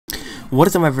What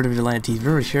is up, my vigilantes?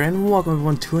 Viewers here, and welcome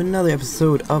everyone to another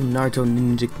episode of Naruto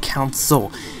Ninja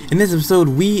Council. In this episode,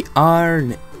 we are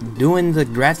doing the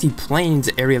grassy plains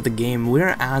area of the game.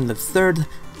 We're on the third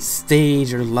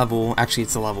stage or level. Actually,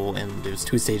 it's a level, and there's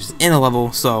two stages in a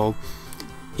level. So,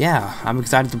 yeah, I'm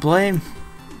excited to play,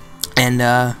 and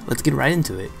let's get right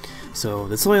into it. So,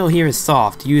 the soil here is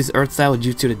soft. Use Earth-style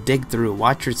jutsu to dig through.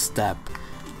 Watch your step.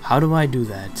 How do I do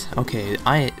that? Okay,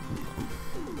 I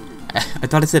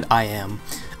thought it said I am.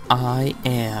 I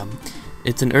am.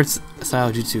 It's an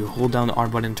Earth-style jutsu. Hold down the R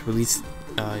button to release.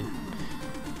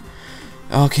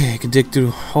 Okay, I can dig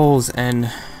through holes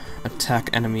and attack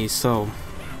enemies. So,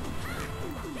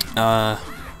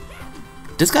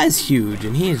 this guy's huge,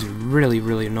 and he is really,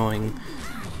 really annoying.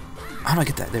 How do I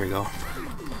get that? There we go.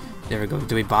 There we go.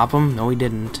 Did we bop him? No, we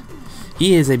didn't.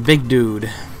 He is a big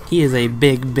dude. He is a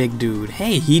big, big dude.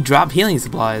 Hey, he dropped healing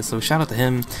supplies, so shout out to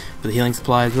him for the healing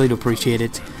supplies. Really do appreciate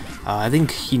it. I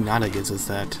think Hinata gives us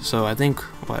that. So I think,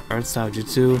 what, Earth-style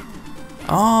Jutsu?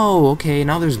 Oh, okay,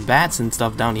 now there's bats and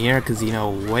stuff down here, because, you know,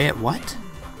 wait, what?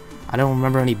 I don't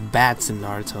remember any bats in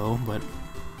Naruto, but,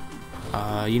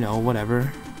 you know,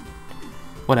 whatever.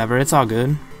 Whatever, it's all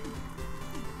good.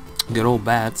 Good old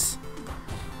bats.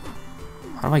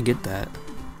 How do I get that?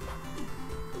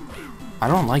 I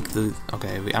don't like the...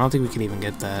 Okay, I don't think we can even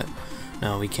get that.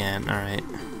 No, we can't. Alright.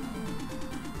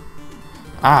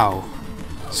 Ow.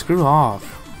 Screw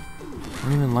off. I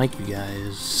don't even like you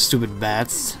guys. Stupid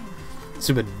bats.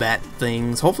 Stupid bat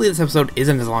things. Hopefully this episode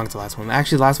isn't as long as the last one.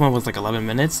 Actually, the last one was like 11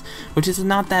 minutes, which is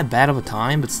not that bad of a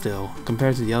time, but still.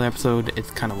 Compared to the other episode, it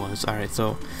kind of was. Alright,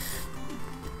 so...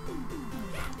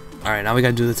 Alright, now we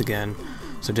gotta do this again.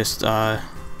 So just, I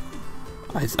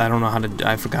don't know how to...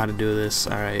 I forgot to do this.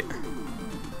 Alright.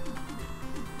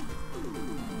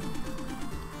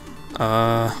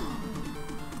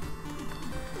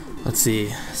 Let's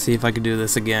see if I can do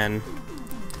this again.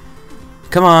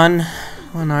 Come on,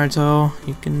 Naruto.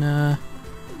 You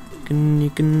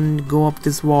can go up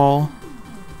this wall.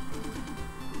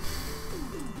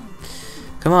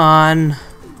 Come on.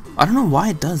 I don't know why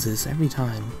it does this every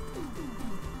time.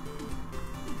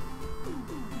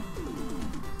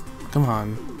 Come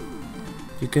on.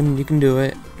 You can do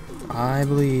it. I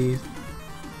believe.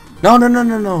 No, no, no,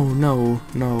 no, no, no,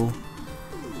 no.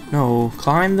 No,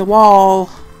 climb the wall.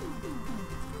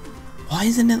 Why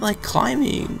isn't it like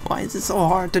climbing? Why is it so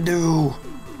hard to do?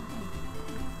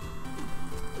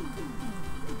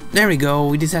 There we go.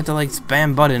 We just have to like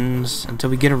spam buttons until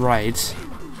we get it right.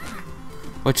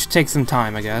 Which takes some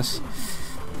time, I guess.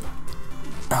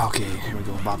 Okay, here we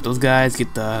go. Bop those guys.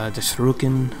 Get the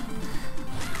shuriken.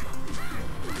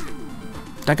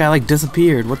 That guy like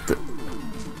disappeared. What the?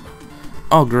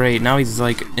 Oh great, now he's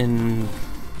like in...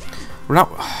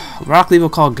 Rock Lee will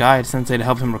call Guide Sensei to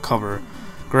help him recover.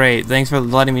 Great, thanks for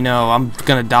letting me know. I'm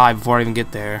gonna die before I even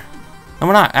get there. No,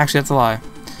 we're not. Actually, that's a lie.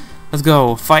 Let's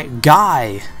go. Fight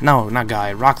Guy! No, not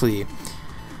Guy. Rock Lee.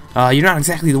 You're not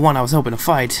exactly the one I was hoping to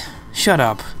fight. Shut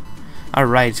up.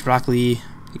 Alright, Rock Lee.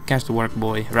 You catch the work,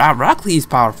 boy. Rock Lee is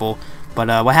powerful, but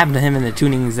what happened to him in the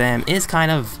tuning exam is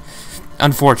kind of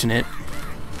unfortunate.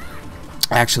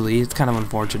 Actually, it's kind of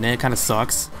unfortunate. It kind of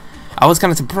sucks. I was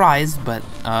kind of surprised, but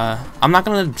I'm not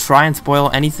gonna try and spoil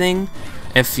anything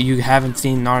if you haven't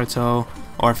seen Naruto,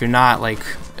 or if you're not like,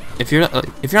 if you're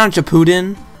on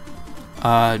Shippuden,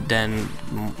 then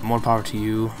more power to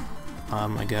you.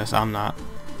 I guess I'm not.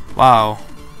 Wow.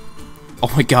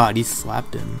 Oh my God, he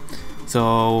slapped him.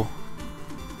 So,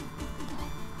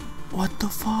 what the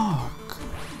fuck?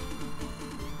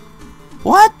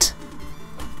 What?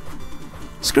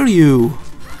 Screw you.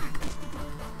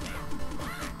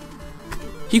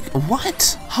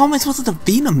 What? How am I supposed to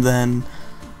defeat him then?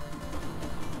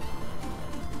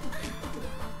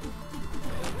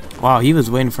 Wow, he was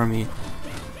waiting for me.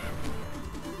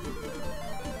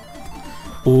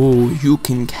 Oh, you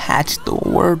can catch the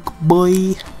work,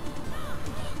 boy.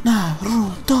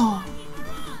 Naruto.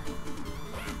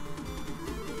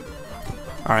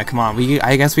 Alright, come on.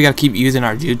 I guess we gotta keep using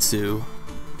our jutsu.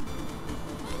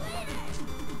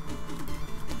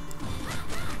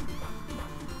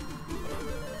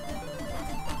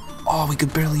 Oh, we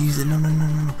could barely use it. No, no, no,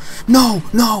 no, no. No,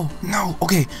 no, no.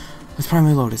 Okay. That's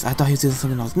Primary Lotus. I thought he was doing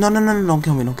something else. No, no, no, no. Don't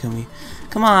kill me. Don't kill me.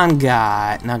 Come on,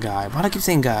 Guy. Not Guy. Why do I keep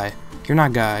saying Guy? You're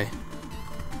not Guy.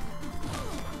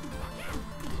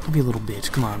 Don't be a little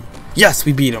bitch. Come on. Yes,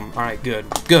 we beat him. Alright, good.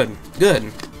 Good.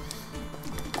 Good.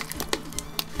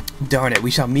 Darn it.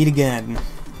 We shall meet again.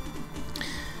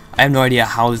 I have no idea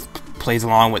how this plays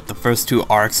along with the first two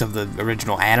arcs of the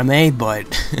original anime, but...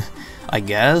 I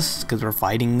guess, because we're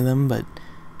fighting them, but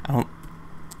I don't...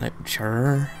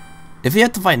 Sure. If you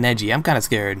have to fight Neji, I'm kind of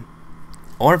scared.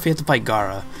 Or if you have to fight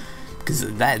Gaara, because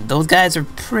those guys are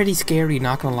pretty scary.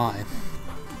 Not gonna lie.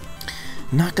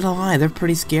 Not gonna lie, they're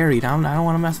pretty scary. I don't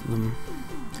want to mess with them.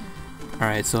 All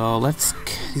right, so let's.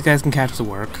 These guys can catch the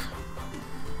work.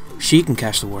 She can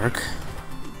catch the work.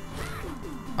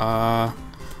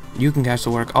 You can catch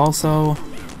the work also.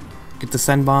 Get the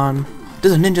Senbon.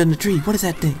 There's a ninja in the tree. What is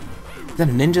that thing? Is that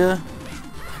a ninja?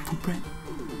 Footprint?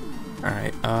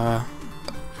 Alright,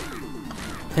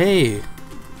 hey.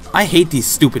 I hate these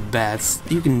stupid bats.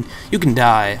 You can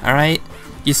die, alright?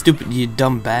 You stupid, you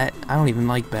dumb bat. I don't even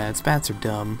like bats. Bats are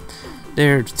dumb.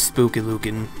 They're spooky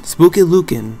looking. Spooky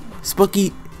looking. Spooky.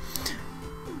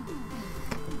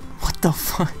 What the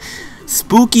fuck?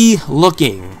 Spooky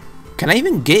looking. Can I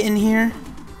even get in here?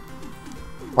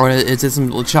 Or is there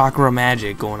some chakra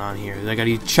magic going on here? I gotta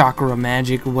use chakra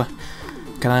magic? What?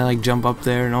 Can I like jump up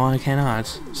there? No, I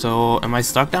cannot. So, am I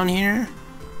stuck down here?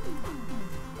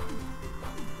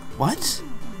 What?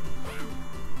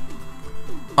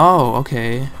 Oh,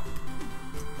 okay.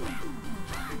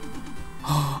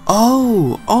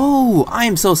 Oh, I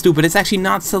am so stupid. It's actually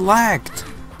not select.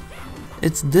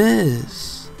 It's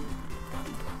this.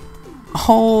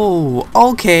 Oh,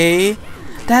 okay.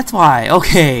 That's why.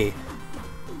 Okay.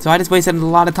 So I just wasted a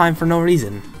lot of time for no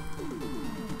reason.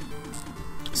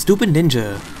 Stupid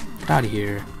ninja. Get out of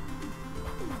here.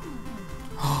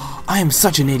 I am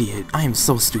such an idiot. I am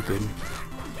so stupid.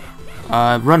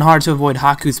 Run hard to avoid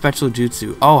Haku's special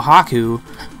jutsu. Oh, Haku.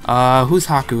 Who's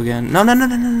Haku again?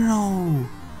 No.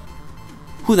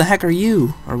 Who the heck are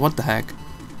you? Or what the heck?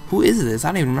 Who is this? I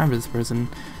don't even remember this person.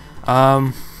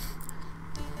 I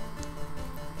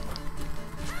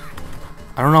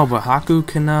don't know, but Haku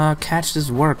can catch this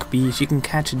work. She can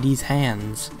catch these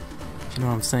hands. You know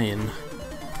what I'm saying?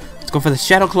 Let's go for the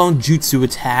Shadow Clone Jutsu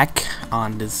attack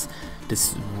on this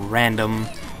random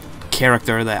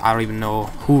character that I don't even know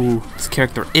who this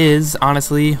character is.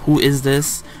 Honestly, who is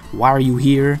this? Why are you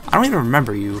here? I don't even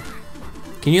remember you.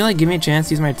 Can you like give me a chance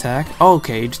to use my attack? Oh,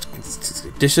 okay,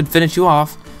 this should finish you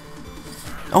off.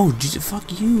 Oh,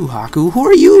 fuck you, Haku. Who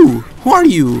are you? Who are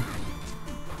you?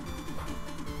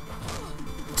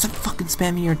 Stop fucking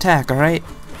spamming your attack, alright?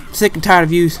 I'm sick and tired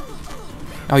of you.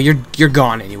 Oh, you're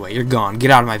gone anyway. You're gone. Get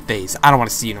out of my face. I don't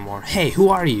want to see you no more. Hey, who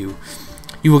are you?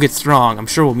 You will get strong. I'm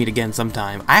sure we'll meet again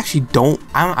sometime. I actually don't.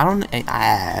 I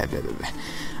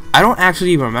don't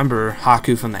actually remember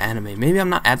Haku from the anime. Maybe I'm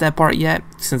not at that part yet,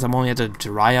 since I'm only at the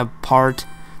Jiraiya part.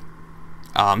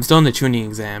 I'm still in the tuning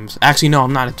exams. Actually, no,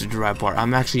 I'm not at the Jiraiya part.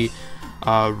 I'm actually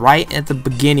right at the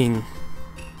beginning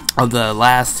of the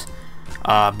last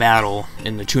battle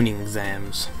in the tuning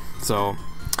exams. So,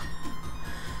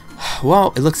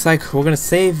 well, it looks like we're gonna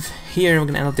save here. We're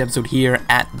gonna end up the episode here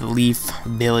at the Leaf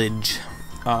Village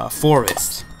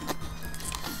forest.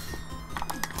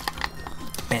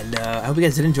 And I hope you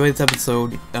guys did enjoy this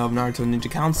episode of Naruto Ninja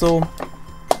Council,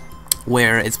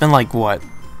 where it's been like what?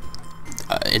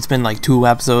 It's been like 2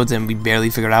 episodes and we barely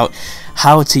figured out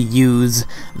how to use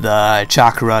the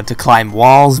chakra to climb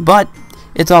walls, but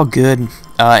it's all good.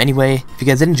 Anyway, if you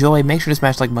guys did enjoy, make sure to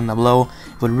smash the like button down below.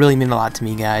 It would really mean a lot to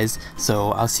me, guys.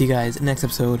 So I'll see you guys in the next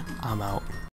episode. I'm out.